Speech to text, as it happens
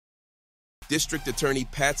District Attorney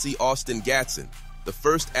Patsy Austin Gatson, the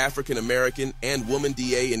first African American and woman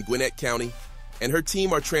DA in Gwinnett County, and her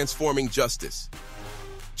team are transforming justice.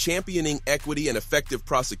 Championing equity and effective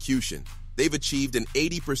prosecution, they've achieved an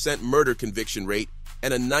 80% murder conviction rate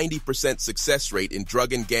and a 90% success rate in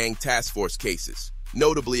drug and gang task force cases,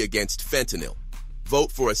 notably against fentanyl.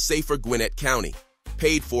 Vote for a safer Gwinnett County.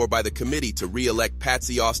 Paid for by the committee to re-elect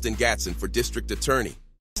Patsy Austin Gatson for District Attorney.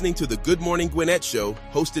 Listening to the Good Morning Gwinnett Show,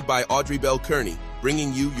 hosted by Audrey Bell Kearney,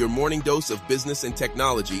 bringing you your morning dose of business and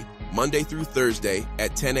technology, Monday through Thursday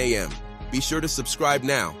at 10 a.m. Be sure to subscribe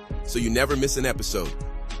now so you never miss an episode.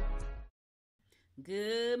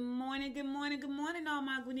 Good morning, all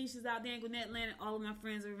my Gwinnetians out there in Gwinnett land and all of my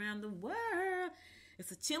friends around the world.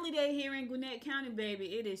 It's a chilly day here in Gwinnett County, baby.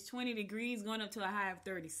 It is 20 degrees, going up to a high of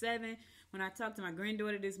 37. When I talked to my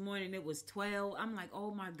granddaughter this morning, it was 12. I'm like,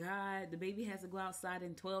 oh my God, the baby has to go outside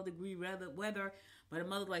in 12-degree weather. But her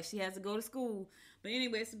mother's like, she has to go to school. But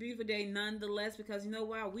anyway, it's a beautiful day nonetheless, because you know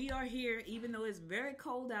why? We are here, even though it's very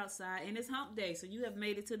cold outside, and it's hump day. So you have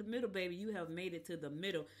made it to the middle, baby. You have made it to the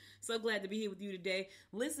middle. So glad to be here with you today.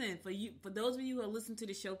 Listen, for those of you who are listening to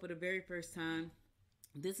the show for the very first time,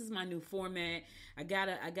 this is my new format. I got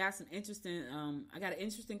an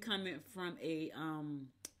interesting comment from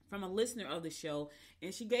a listener of the show,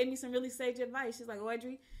 and she gave me some really sage advice. She's like,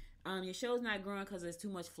 Audrey, your show's not growing because there's too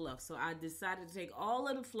much fluff. So I decided to take all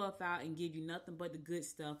of the fluff out and give you nothing but the good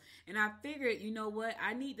stuff. And I figured, you know what?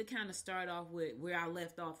 I need to kind of start off with where I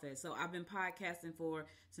left off at. So I've been podcasting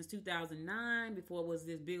since 2009, before it was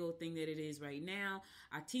this big old thing that it is right now.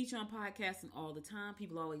 I teach on podcasting all the time.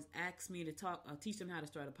 People always ask me to teach them how to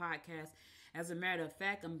start a podcast. As a matter of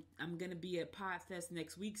fact, I'm going to be at PodFest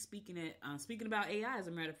next week speaking about AI, as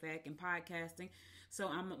a matter of fact, and podcasting. So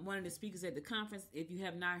I'm one of the speakers at the conference. If you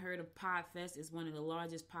have not heard of PodFest, it's one of the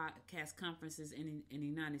largest podcast conferences in the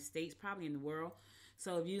United States, probably in the world.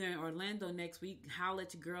 So if you're in Orlando next week, holler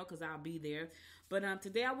at your girl, because I'll be there. But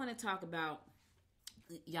today I want to talk about,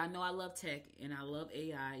 y'all know I love tech and I love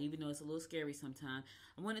AI, even though it's a little scary sometimes.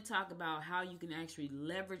 I want to talk about how you can actually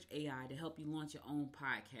leverage AI to help you launch your own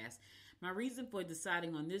podcast. My reason for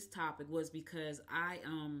deciding on this topic was because I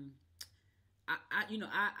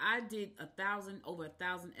did over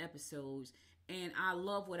 1,000 episodes, and I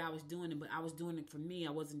love what I was doing, but I was doing it for me.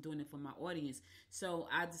 I wasn't doing it for my audience. So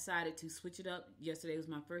I decided to switch it up. Yesterday was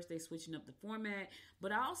my first day switching up the format,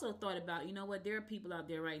 but I also thought about, you know what, there are people out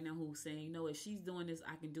there right now who are saying, you know, if she's doing this,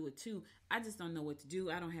 I can do it too. I just don't know what to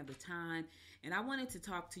do. I don't have the time. And I wanted to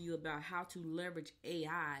talk to you about how to leverage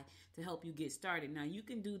AI to help you get started. Now, you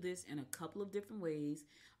can do this in a couple of different ways.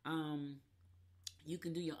 You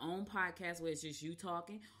can do your own podcast where it's just you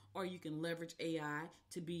talking, or you can leverage AI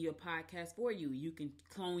to be your podcast for you. You can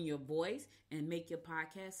clone your voice and make your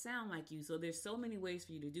podcast sound like you. So there's so many ways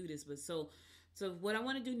for you to do this. But so what I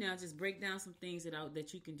want to do now is just break down some things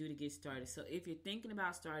that you can do to get started. So if you're thinking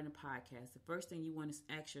about starting a podcast, the first thing you want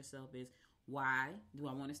to ask yourself is, why do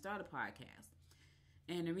I want to start a podcast?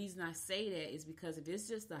 And the reason I say that is because if it's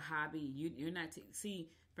just a hobby, you're not see,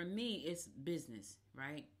 for me, it's business,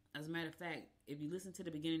 right? As a matter of fact, if you listen to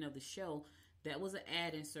the beginning of the show, that was an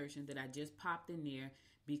ad insertion that I just popped in there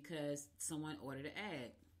because someone ordered an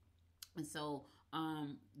ad. And so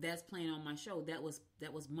that's playing on my show. That was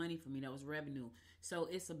money for me. That was revenue. So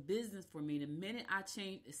it's a business for me. The minute I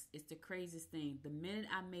changed, it's the craziest thing. The minute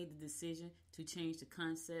I made the decision to change the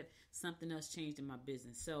concept, something else changed in my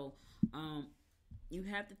business. So you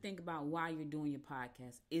have to think about why you're doing your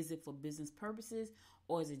podcast. Is it for business purposes,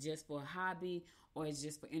 or is it just for a hobby, or is it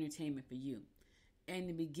just for entertainment for you? In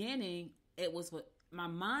the beginning, it was what my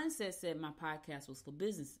mindset said. My podcast was for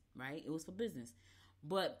business, right? It was for business.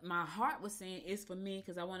 But my heart was saying it's for me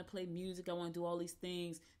because I want to play music. I want to do all these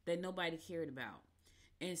things that nobody cared about.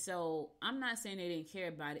 And so I'm not saying they didn't care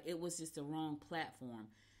about it. It was just the wrong platform.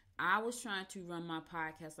 I was trying to run my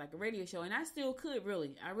podcast like a radio show, and I still could,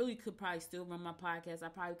 really. I really could probably still run my podcast. I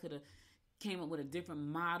probably could have came up with a different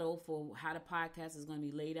model for how the podcast is going to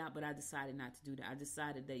be laid out, but I decided not to do that. I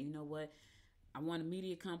decided that, you know what, I want a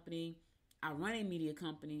media company. I run a media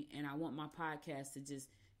company, and I want my podcast to just,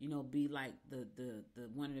 you know, be like the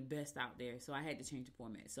one of the best out there. So I had to change the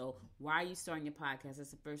format. So why are you starting your podcast?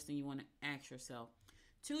 That's the first thing you want to ask yourself.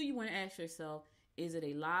 2, you want to ask yourself, is it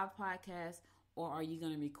a live podcast, or are you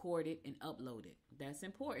going to record it and upload it? That's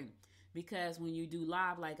important, because when you do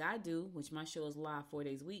live like I do, which my show is live 4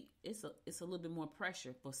 days a week, it's a little bit more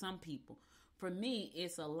pressure for some people. For me,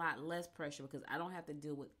 it's a lot less pressure because I don't have to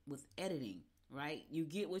deal with editing, right? You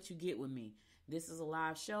get what you get with me. This is a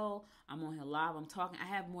live show. I'm on here live. I'm talking. I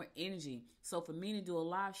have more energy. So for me to do a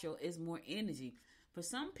live show is more energy. For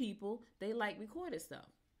some people, they like recorded stuff,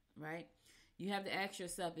 right? you have to ask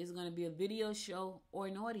yourself, is it going to be a video show or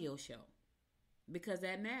an audio show? Because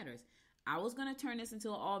that matters. I was going to turn this into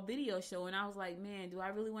an all video show, and I was like, man, do I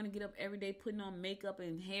really want to get up every day putting on makeup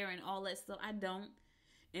and hair and all that stuff? I don't.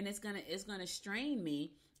 And it's gonna strain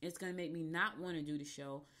me. It's gonna make me not want to do the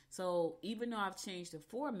show. So even though I've changed the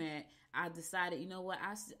format, I decided, you know what,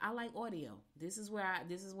 I like audio. This is where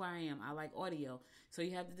I am. I like audio. So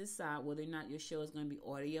you have to decide whether or not your show is gonna be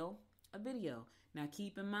audio or video. Now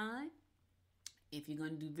keep in mind, if you're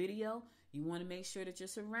gonna do video, you want to make sure that your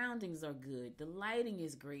surroundings are good. The lighting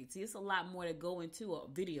is great. See, it's a lot more to go into a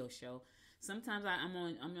video show. Sometimes I'm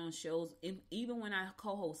on shows, even when I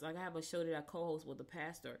co-host. Like I have a show that I co-host with a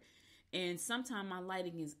pastor, and sometimes my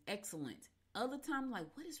lighting is excellent. Other times, like,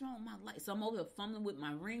 what is wrong with my light? So I'm over here fumbling with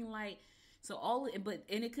my ring light. So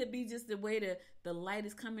and it could be just the way the light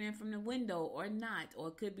is coming in from the window or not, or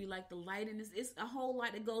it could be like the lighting it's a whole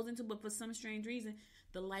lot that goes into, but for some strange reason,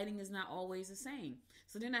 the lighting is not always the same.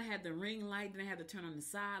 So then I have the ring light, then I have to turn on the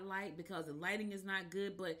side light because the lighting is not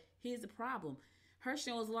good. But here's the problem. Her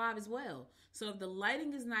show is live as well. So if the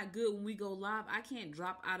lighting is not good when we go live, I can't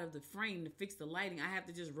drop out of the frame to fix the lighting. I have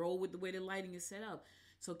to just roll with the way the lighting is set up.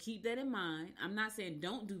 So keep that in mind. I'm not saying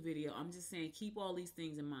don't do video. I'm just saying keep all these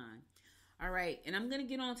things in mind. All right. And I'm going to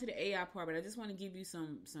get on to the AI part, but I just want to give you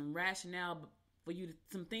some rationale for you,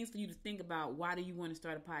 some things for you to think about. Why do you want to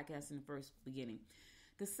start a podcast in the first beginning?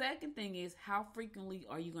 The second thing is, how frequently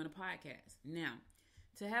are you going to podcast? Now,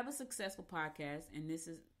 to have a successful podcast, and this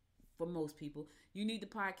is for most people, you need to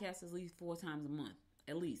podcast at least 4 times a month,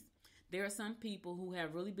 at least. There are some people who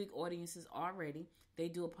have really big audiences already. They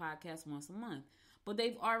do a podcast once a month, but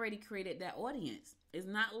they've already created that audience. It's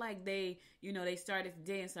not like they started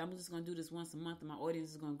today and said, I'm just going to do this once a month and my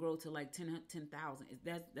audience is going to grow to like 10,000.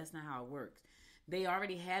 That's not how it works. They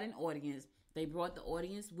already had an audience. They brought the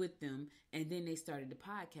audience with them, and then they started the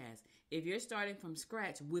podcast. If you're starting from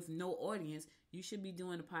scratch with no audience, you should be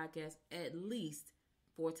doing the podcast at least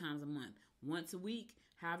 4 times a month, once a week,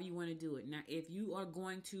 however you want to do it. Now, if you're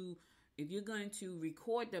going to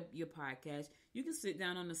record your podcast, you can sit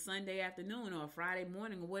down on a Sunday afternoon or a Friday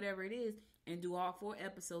morning or whatever it is and do all 4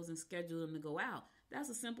 episodes and schedule them to go out. That's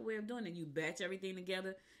a simple way of doing it. You batch everything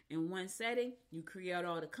together in one setting. You create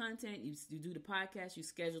all the content. You do the podcast. You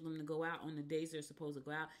schedule them to go out on the days they're supposed to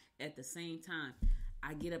go out at the same time.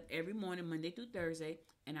 I get up every morning, Monday through Thursday,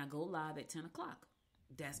 and I go live at 10 o'clock.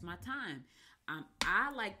 That's my time.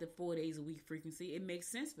 I like the 4 days a week frequency. It makes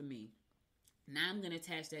sense for me. Now I'm going to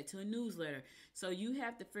attach that to a newsletter. So you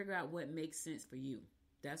have to figure out what makes sense for you.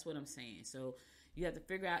 That's what I'm saying. So you have to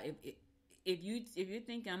figure out if you're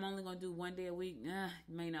thinking I'm only going to do 1 day a week,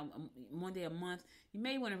 may not 1 day a month, you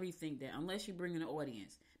may want to rethink that unless you bring in an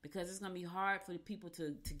audience, because it's going to be hard for the people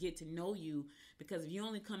to get to know you, because if you're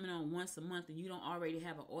only coming on once a month and you don't already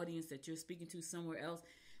have an audience that you're speaking to somewhere else,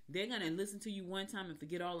 they're going to listen to you one time and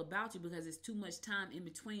forget all about you because it's too much time in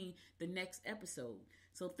between the next episode.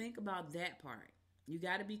 So think about that part. You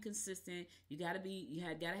got to be consistent. You got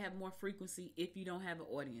to have more frequency if you don't have an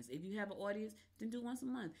audience. If you have an audience, then do once a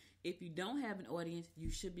month. If you don't have an audience,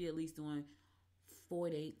 you should be at least doing 4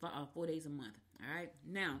 days a month. All right.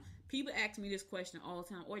 Now, people ask me this question all the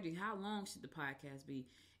time. Audrey, how long should the podcast be?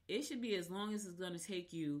 It should be as long as it's going to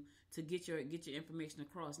take you to get your information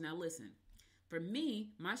across. Now, listen. For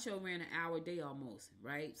me, my show ran an hour a day almost,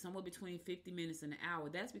 right? Somewhere between 50 minutes and an hour.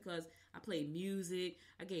 That's because I played music,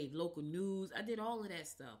 I gave local news, I did all of that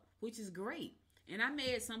stuff, which is great. And I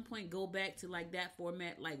may at some point go back to like that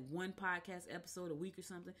format, like 1 podcast episode a week or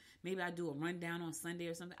something. Maybe I do a rundown on Sunday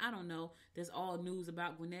or something. I don't know. There's all news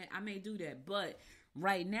about Gwinnett. I may do that. But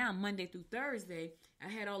right now, Monday through Thursday, I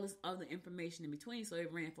had all this other information in between, so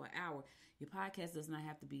it ran for an hour. Your podcast does not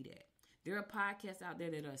have to be that. There are podcasts out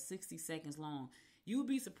there that are 60 seconds long. You would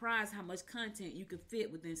be surprised how much content you can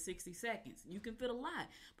fit within 60 seconds. You can fit a lot.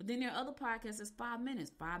 But then there are other podcasts that's 5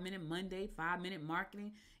 minutes. 5-minute Monday, 5-minute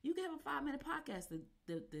marketing. You can have a 5-minute podcast.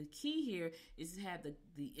 The key here is to have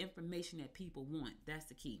the information that people want. That's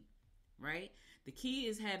the key, right? The key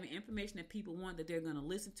is having information that people want, that they're going to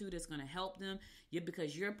listen to, that's going to help them.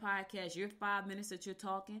 Because your podcast, your 5 minutes that you're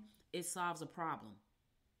talking, it solves a problem.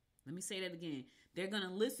 Let me say that again. They're going to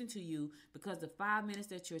listen to you because the 5 minutes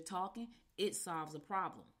that you're talking, it solves a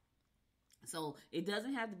problem. So it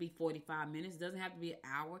doesn't have to be 45 minutes. It doesn't have to be an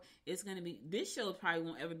hour. It's going to be, this show probably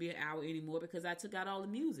won't ever be an hour anymore because I took out all the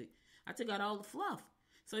music. I took out all the fluff.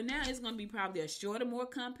 So now it's going to be probably a shorter, more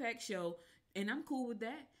compact show. And I'm cool with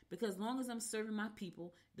that because as long as I'm serving my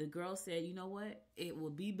people, the girl said, you know what? It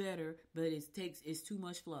will be better, but it's too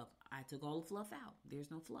much fluff. I took all the fluff out.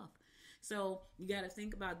 There's no fluff. So you got to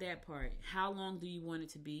think about that part. How long do you want it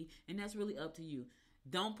to be? And that's really up to you.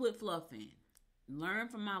 Don't put fluff in. Learn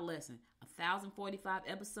from my lesson. 1,045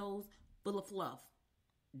 episodes full of fluff.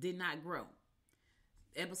 Did not grow.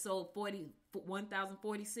 Episode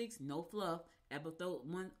 1046, no fluff. Episode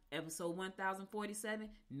 1047,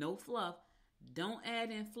 no fluff. Don't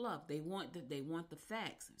add in fluff. They want the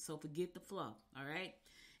facts. So forget the fluff. All right.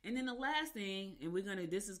 And then the last thing, and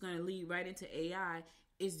this is gonna lead right into AI,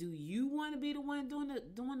 is do you want to be the one doing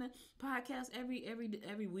the podcast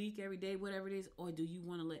every week, every day, whatever it is, or do you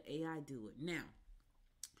want to let AI do it? Now,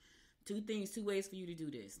 two ways for you to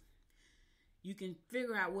do this. You can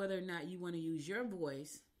figure out whether or not you want to use your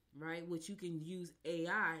voice, right? Which you can use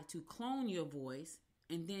AI to clone your voice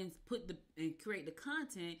and then create the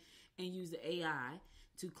content and use the AI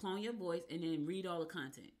to clone your voice and then read all the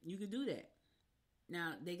content. You can do that.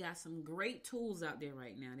 Now, they got some great tools out there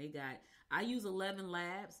right now. I use 11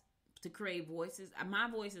 Labs to create voices. My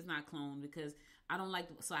voice is not cloned because I don't like,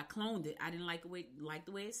 so I cloned it. I didn't like the way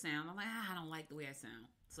it sounds. I'm like, I don't like the way I sound.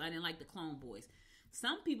 So I didn't like the clone voice.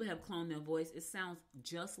 Some people have cloned their voice. It sounds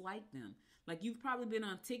just like them. Like you've probably been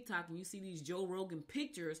on TikTok and you see these Joe Rogan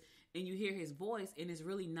pictures and you hear his voice and it's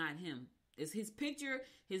really not him. It's his picture,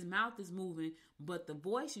 his mouth is moving, but the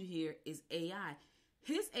voice you hear is AI.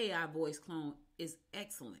 His AI voice clone is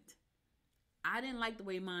excellent. I didn't like the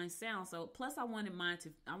way mine sounds, so plus I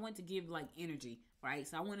wanted to give like energy, right?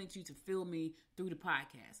 So I wanted you to feel me through the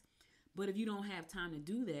podcast. But if you don't have time to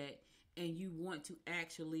do that and you want to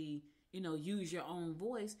actually, use your own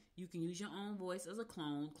voice, you can use your own voice as a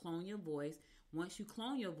clone your voice. Once you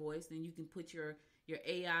clone your voice, then you can put your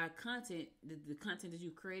AI content, the content that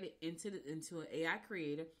you created into an AI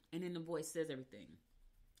creator, and then the voice says everything.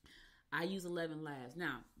 I use 11 Labs.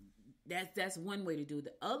 Now, that's one way to do it.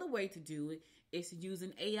 The other way to do it is to use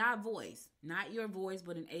an AI voice. Not your voice,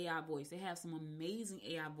 but an AI voice. They have some amazing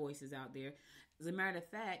AI voices out there. As a matter of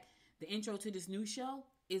fact, the intro to this new show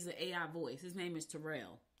is an AI voice. His name is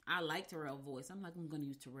Terrell. I like Terrell's voice. I'm going to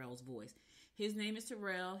use Terrell's voice. His name is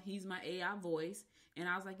Terrell. He's my AI voice. And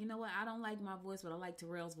I was like, you know what? I don't like my voice, but I like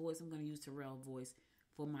Terrell's voice. I'm going to use Terrell's voice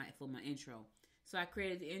for my intro. So I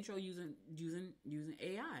created the intro using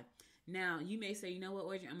AI. Now, you may say, you know what,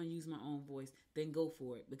 Audrey, I'm going to use my own voice. Then go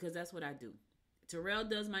for it, because that's what I do. Terrell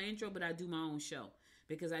does my intro, but I do my own show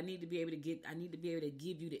because I need to be able to give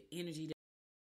you the energy